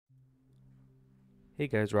Hey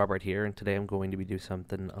guys, Robert here, and today I'm going to be doing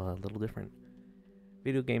something a little different.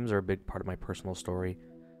 Video games are a big part of my personal story,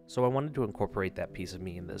 so I wanted to incorporate that piece of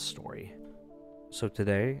me in this story. So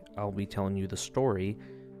today, I'll be telling you the story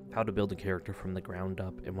of how to build a character from the ground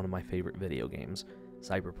up in one of my favorite video games,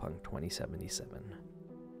 Cyberpunk 2077.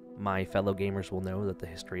 My fellow gamers will know that the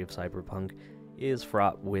history of Cyberpunk is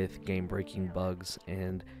fraught with game-breaking bugs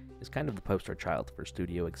and is kind of the poster child for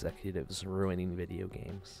studio executives ruining video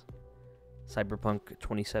games. Cyberpunk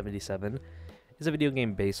 2077 is a video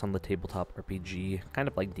game based on the tabletop RPG, kind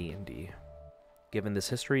of like D&D. Given this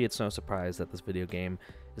history, it's no surprise that this video game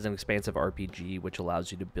is an expansive RPG which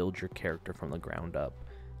allows you to build your character from the ground up,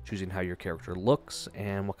 choosing how your character looks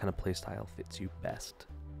and what kind of playstyle fits you best.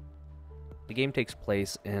 The game takes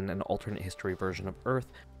place in an alternate history version of Earth,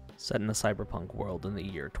 set in a cyberpunk world in the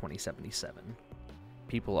year 2077.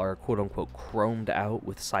 People are quote-unquote chromed out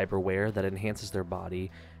with cyberware that enhances their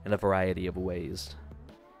body in a variety of ways.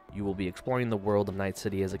 You will be exploring the world of Night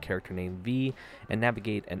City as a character named V, and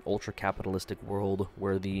navigate an ultra-capitalistic world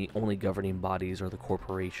where the only governing bodies are the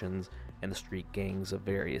corporations and the street gangs of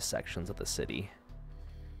various sections of the city.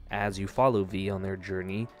 As you follow V on their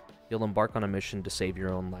journey, you'll embark on a mission to save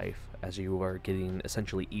your own life, as you are getting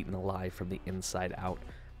essentially eaten alive from the inside out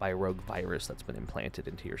by a rogue virus that's been implanted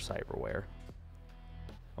into your cyberware.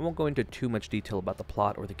 I won't go into too much detail about the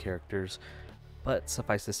plot or the characters, but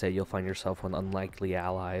suffice to say you'll find yourself with unlikely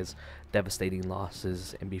allies, devastating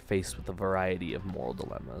losses, and be faced with a variety of moral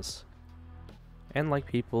dilemmas. And like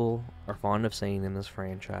people are fond of saying in this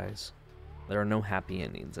franchise, there are no happy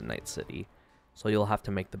endings in Night City, so you'll have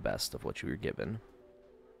to make the best of what you were given.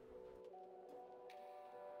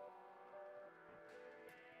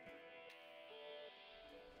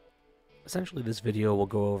 Essentially, this video will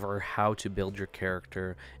go over how to build your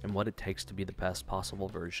character and what it takes to be the best possible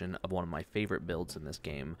version of one of my favorite builds in this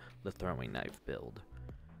game, the throwing knife build.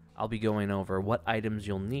 I'll be going over what items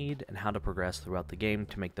you'll need and how to progress throughout the game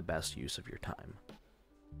to make the best use of your time.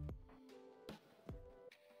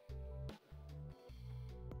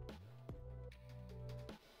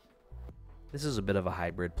 This is a bit of a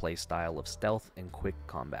hybrid playstyle of stealth and quick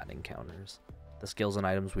combat encounters. The skills and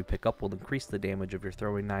items we pick up will increase the damage of your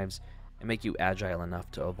throwing knives and make you agile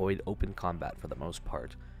enough to avoid open combat for the most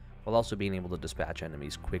part, while also being able to dispatch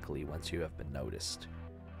enemies quickly once you have been noticed.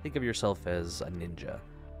 Think of yourself as a ninja,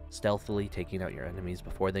 stealthily taking out your enemies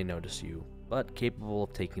before they notice you, but capable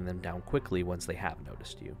of taking them down quickly once they have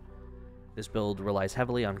noticed you. This build relies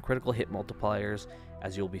heavily on critical hit multipliers,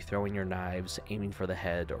 as you'll be throwing your knives, aiming for the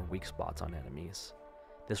head or weak spots on enemies.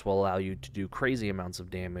 This will allow you to do crazy amounts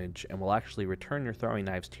of damage, and will actually return your throwing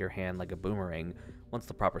knives to your hand like a boomerang once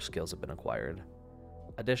the proper skills have been acquired.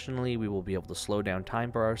 Additionally, we will be able to slow down time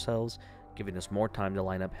for ourselves, giving us more time to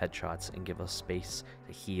line up headshots and give us space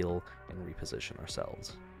to heal and reposition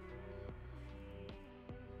ourselves.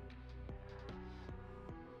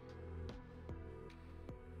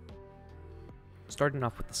 Starting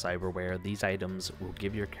off with the cyberware, these items will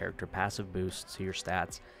give your character passive boosts to your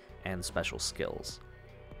stats and special skills.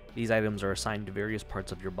 These items are assigned to various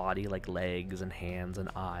parts of your body like legs and hands and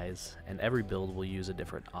eyes, and every build will use a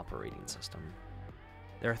different operating system.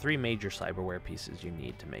 There are three major cyberware pieces you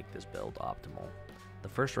need to make this build optimal. The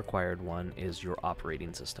first required one is your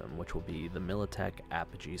operating system, which will be the Militech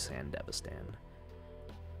Apogee Sandevistan.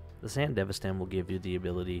 The Sandevistan will give you the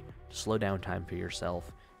ability to slow down time for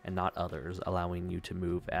yourself and not others, allowing you to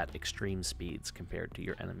move at extreme speeds compared to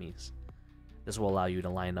your enemies. This will allow you to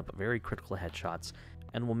line up very critical headshots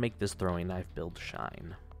and will make this throwing knife build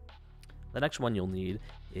shine. The next one you'll need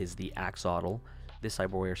is the Axolotl. This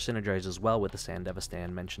cyberware synergizes well with the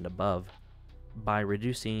Sandevistan mentioned above by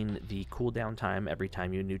reducing the cooldown time every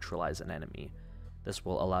time you neutralize an enemy. This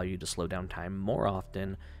will allow you to slow down time more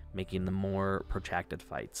often, making the more protracted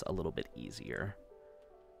fights a little bit easier.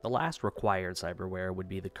 The last required cyberware would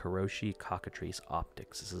be the Kiroshi Cockatrice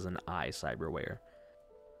Optics. This is an eye cyberware.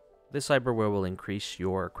 This cyberware will increase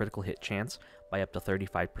your critical hit chance by up to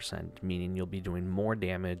 35%, meaning you'll be doing more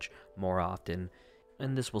damage more often,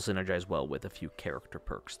 and this will synergize well with a few character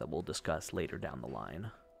perks that we'll discuss later down the line.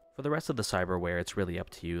 For the rest of the cyberware, it's really up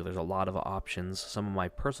to you. There's a lot of options. Some of my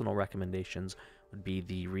personal recommendations would be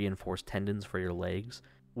the reinforced tendons for your legs,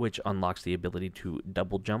 which unlocks the ability to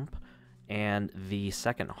double jump, and the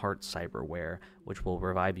second heart cyberware, which will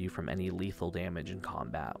revive you from any lethal damage in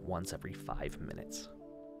combat once every 5 minutes.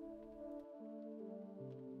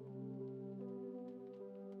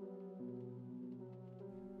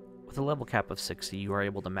 With a level cap of 60, you are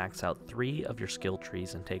able to max out 3 of your skill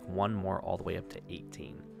trees and take 1 more all the way up to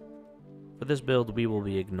 18. For this build, we will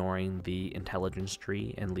be ignoring the intelligence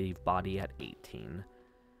tree and leave body at 18.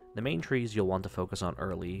 The main trees you'll want to focus on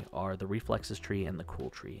early are the Reflexes tree and the Cool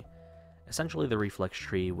tree. Essentially, the Reflex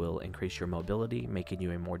tree will increase your mobility, making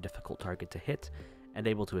you a more difficult target to hit, and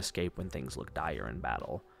able to escape when things look dire in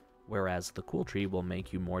battle, whereas the Cool tree will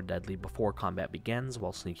make you more deadly before combat begins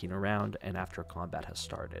while sneaking around and after combat has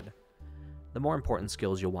started. The more important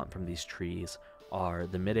skills you'll want from these trees are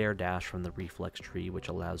the mid-air dash from the Reflex tree, which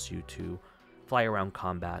allows you to fly around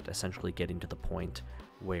combat, essentially getting to the point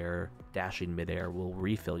where dashing mid-air will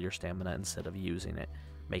refill your stamina instead of using it,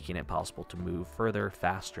 making it possible to move further,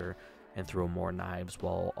 faster, and throw more knives,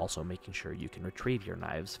 while also making sure you can retrieve your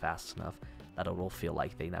knives fast enough that it will feel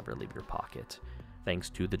like they never leave your pocket, thanks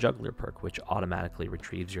to the Juggler perk, which automatically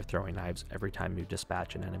retrieves your throwing knives every time you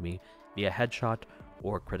dispatch an enemy via headshot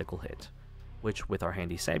or critical hit, which with our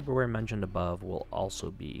handy saberware mentioned above will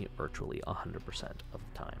also be virtually 100% of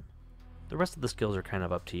the time. The rest of the skills are kind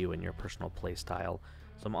of up to you and your personal playstyle.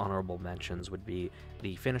 Some honorable mentions would be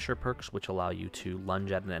the finisher perks, which allow you to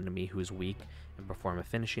lunge at an enemy who is weak and perform a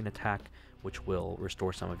finishing attack, which will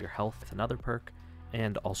restore some of your health with another perk,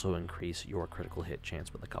 and also increase your critical hit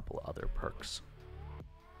chance with a couple other perks.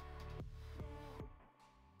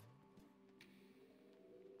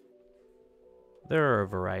 There are a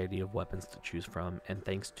variety of weapons to choose from, and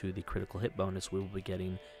thanks to the critical hit bonus we will be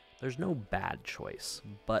getting, there's no bad choice,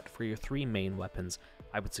 but for your three main weapons,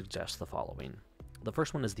 I would suggest the following. The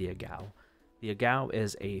first one is the Agao. The Agao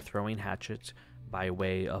is a throwing hatchet by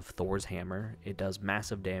way of Thor's hammer. It does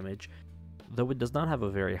massive damage, though it does not have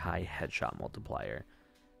a very high headshot multiplier.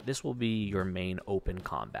 This will be your main open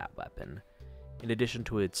combat weapon. In addition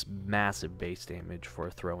to its massive base damage for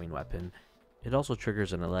a throwing weapon, it also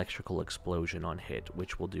triggers an electrical explosion on hit,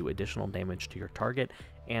 which will do additional damage to your target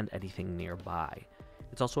and anything nearby.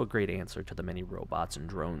 It's also a great answer to the many robots and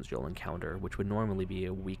drones you'll encounter, which would normally be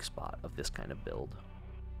a weak spot of this kind of build.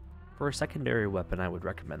 For a secondary weapon, I would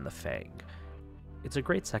recommend the Fang. It's a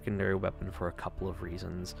great secondary weapon for a couple of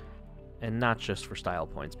reasons, and not just for style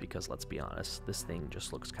points, because let's be honest, this thing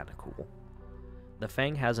just looks kinda cool. The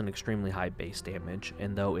Fang has an extremely high base damage,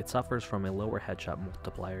 and though it suffers from a lower headshot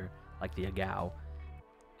multiplier like the Agao,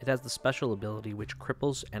 it has the special ability which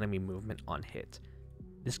cripples enemy movement on hit.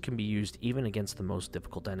 This can be used even against the most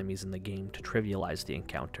difficult enemies in the game to trivialize the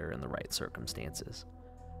encounter in the right circumstances.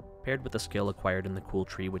 Paired with a skill acquired in the Cool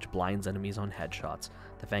tree which blinds enemies on headshots,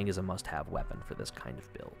 the Fang is a must-have weapon for this kind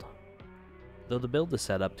of build. Though the build is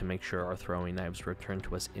set up to make sure our throwing knives return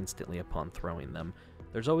to us instantly upon throwing them,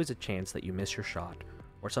 there's always a chance that you miss your shot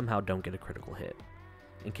or somehow don't get a critical hit.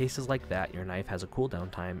 In cases like that, your knife has a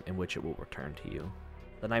cooldown time in which it will return to you.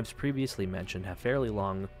 The knives previously mentioned have fairly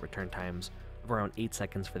long return times of around 8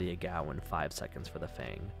 seconds for the Agao and 5 seconds for the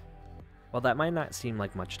Fang. While that might not seem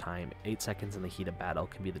like much time, 8 seconds in the heat of battle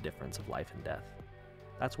can be the difference of life and death.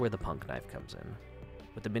 That's where the Punk Knife comes in.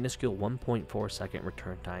 With the minuscule 1.4 second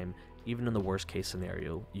return time, even in the worst case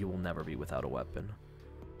scenario, you will never be without a weapon.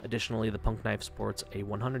 Additionally, the Punk Knife sports a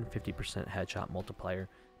 150% headshot multiplier,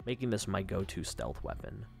 making this my go-to stealth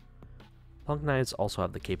weapon. Punk Knives also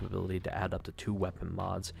have the capability to add up to 2 weapon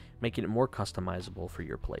mods, making it more customizable for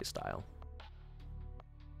your playstyle.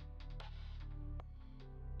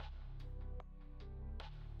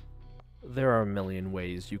 There are a million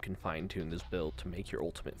ways you can fine-tune this build to make your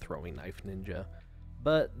ultimate throwing knife ninja,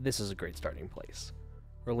 but this is a great starting place.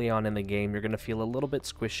 Early on in the game, you're going to feel a little bit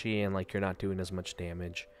squishy and like you're not doing as much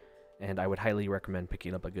damage, and I would highly recommend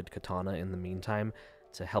picking up a good katana in the meantime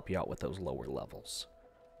to help you out with those lower levels.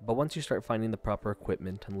 But once you start finding the proper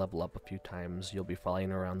equipment and level up a few times, you'll be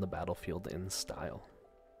flying around the battlefield in style.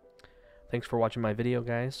 Thanks for watching my video,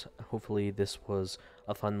 guys. Hopefully this was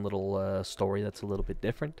a fun little story that's a little bit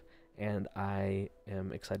different, and I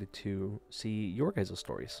am excited to see your guys'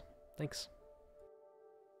 stories. Thanks.